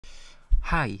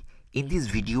Hi, in this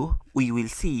video we will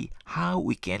see how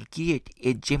we can create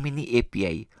a Gemini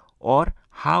API or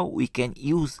how we can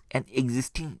use an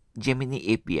existing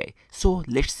Gemini API. So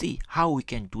let's see how we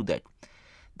can do that.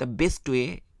 The best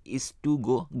way is to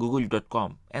go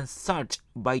google.com and search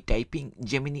by typing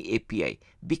Gemini API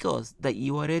because the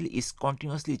URL is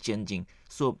continuously changing.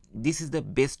 So this is the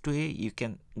best way you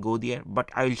can go there, but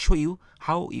I will show you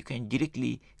how you can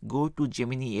directly go to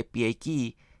Gemini API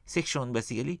key section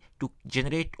basically to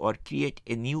generate or create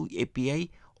a new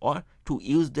API or to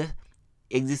use the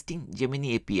existing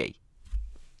Gemini API.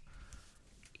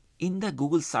 In the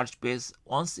Google search page,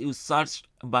 once you search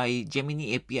by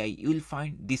Gemini API, you will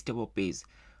find this type of page.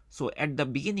 So at the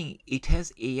beginning, it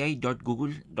has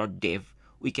ai.google.dev.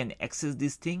 We can access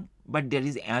this thing, but there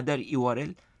is another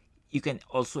URL. You can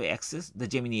also access the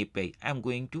Gemini API. I am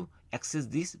going to access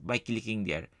this by clicking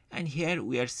there. And here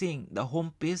we are seeing the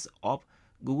home page of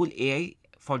Google AI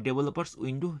for Developers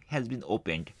window has been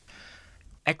opened.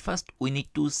 At first, we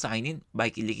need to sign in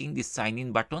by clicking this sign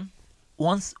in button.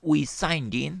 Once we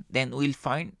signed in, then we'll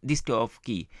find this type of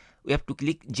key. We have to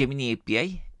click Gemini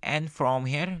API, and from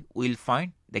here we'll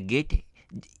find the Get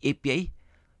API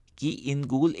key in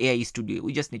Google AI Studio.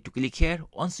 We just need to click here.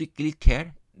 Once we click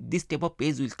here, this type of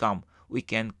page will come. We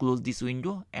can close this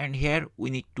window, and here we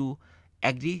need to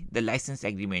agree the license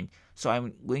agreement. So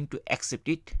I'm going to accept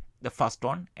it, the first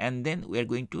one, and then we are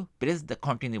going to press the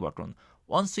continue button.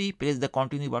 Once we press the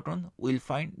continue button, we'll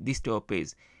find this type of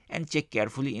page, and check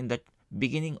carefully in the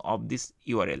beginning of this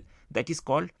URL that is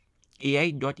called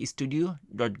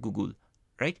ai.studio.google,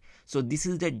 right? So this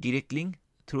is the direct link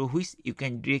through which you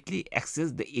can directly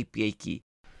access the API key.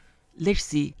 Let's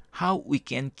see how we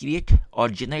can create or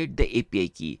generate the API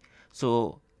key.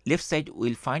 So left side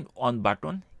we'll find on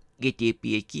button, Get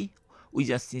API key. We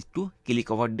just need to click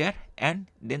over there and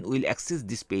then we'll access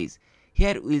this page.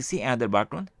 Here we'll see another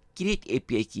button, Create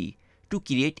API key. To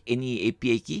create any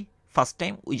API key, first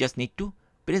time we just need to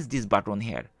press this button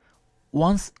here.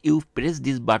 Once you press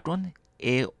this button,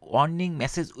 a warning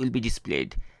message will be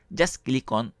displayed. Just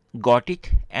click on Got it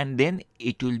and then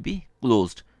it will be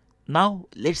closed. Now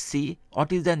let's see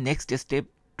what is the next step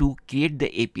to create the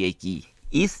API key.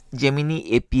 Is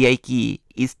Gemini API key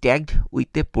is tagged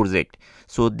with a project.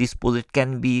 So this project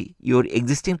can be your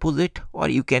existing project or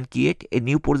you can create a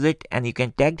new project and you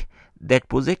can tag that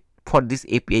project for this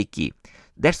API key.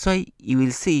 That's why you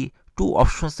will see two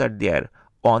options are there.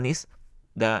 One is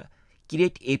the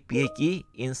create API key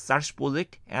in search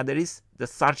project, and there is the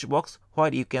search box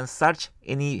where you can search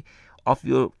any of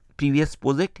your previous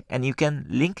project and you can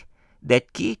link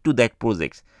that key to that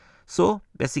project. So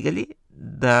basically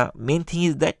the main thing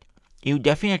is that you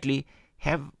definitely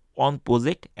have one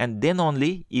project and then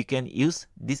only you can use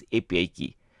this API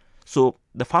key. So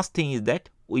the first thing is that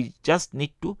we just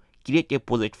need to create a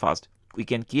project first. We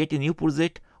can create a new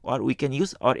project or we can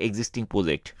use our existing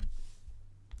project.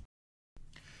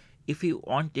 If you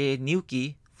want a new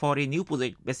key for a new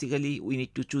project, basically we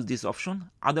need to choose this option.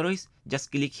 Otherwise,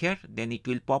 just click here, then it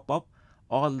will pop up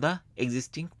all the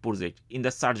existing project in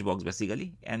the search box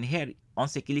basically. And here,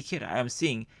 once I click here, I am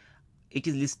seeing it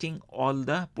is listing all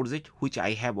the project which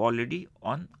I have already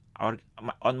on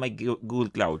my Google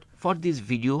Cloud. For this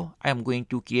video, I am going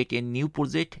to create a new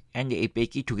project and the API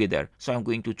key together. So I'm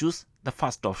going to choose the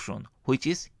first option, which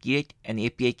is create an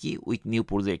API key with new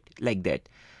project, like that.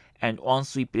 And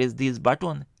once we press this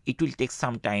button, it will take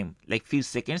some time, like few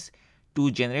seconds, to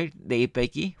generate the API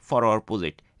key for our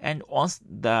project. And once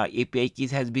the API key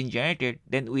has been generated,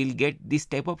 then we'll get this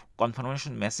type of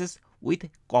confirmation message with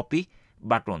copy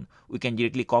button. We can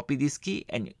directly copy this key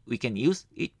and we can use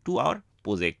it to our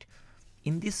project.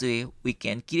 In this way, we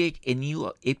can create a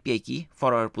new API key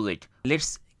for our project.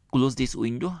 Let's close this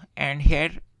window, and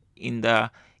here in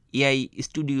the AI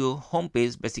Studio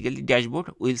homepage, basically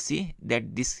dashboard, we'll see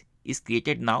that this is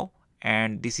created now,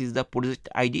 and this is the project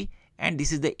ID and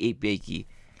this is the API key.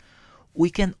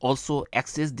 We can also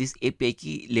access this API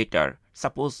key later.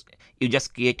 Suppose you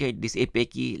just created this API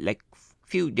key like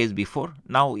few days before,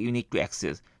 now you need to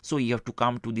access. So you have to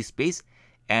come to this page,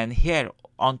 and here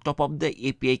on top of the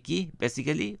API key,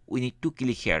 basically we need to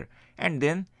click here and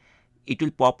then it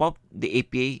will pop up the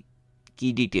API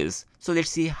key details. So let's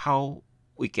see how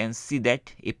we can see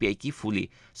that API key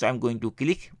fully. So I'm going to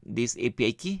click this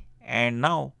API key and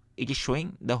now it is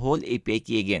showing the whole API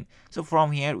key again. So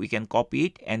from here we can copy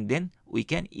it and then we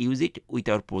can use it with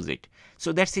our project.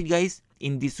 So that's it guys.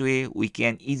 In this way we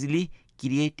can easily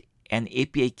create an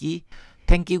API key.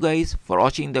 Thank you guys for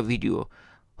watching the video.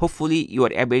 Hopefully you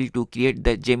are able to create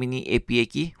the Gemini API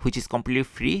key, which is completely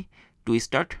free to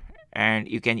start, and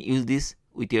you can use this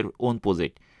with your own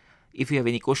project. If you have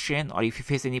any question or if you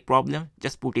face any problem,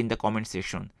 just put in the comment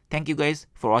section. Thank you guys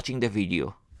for watching the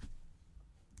video.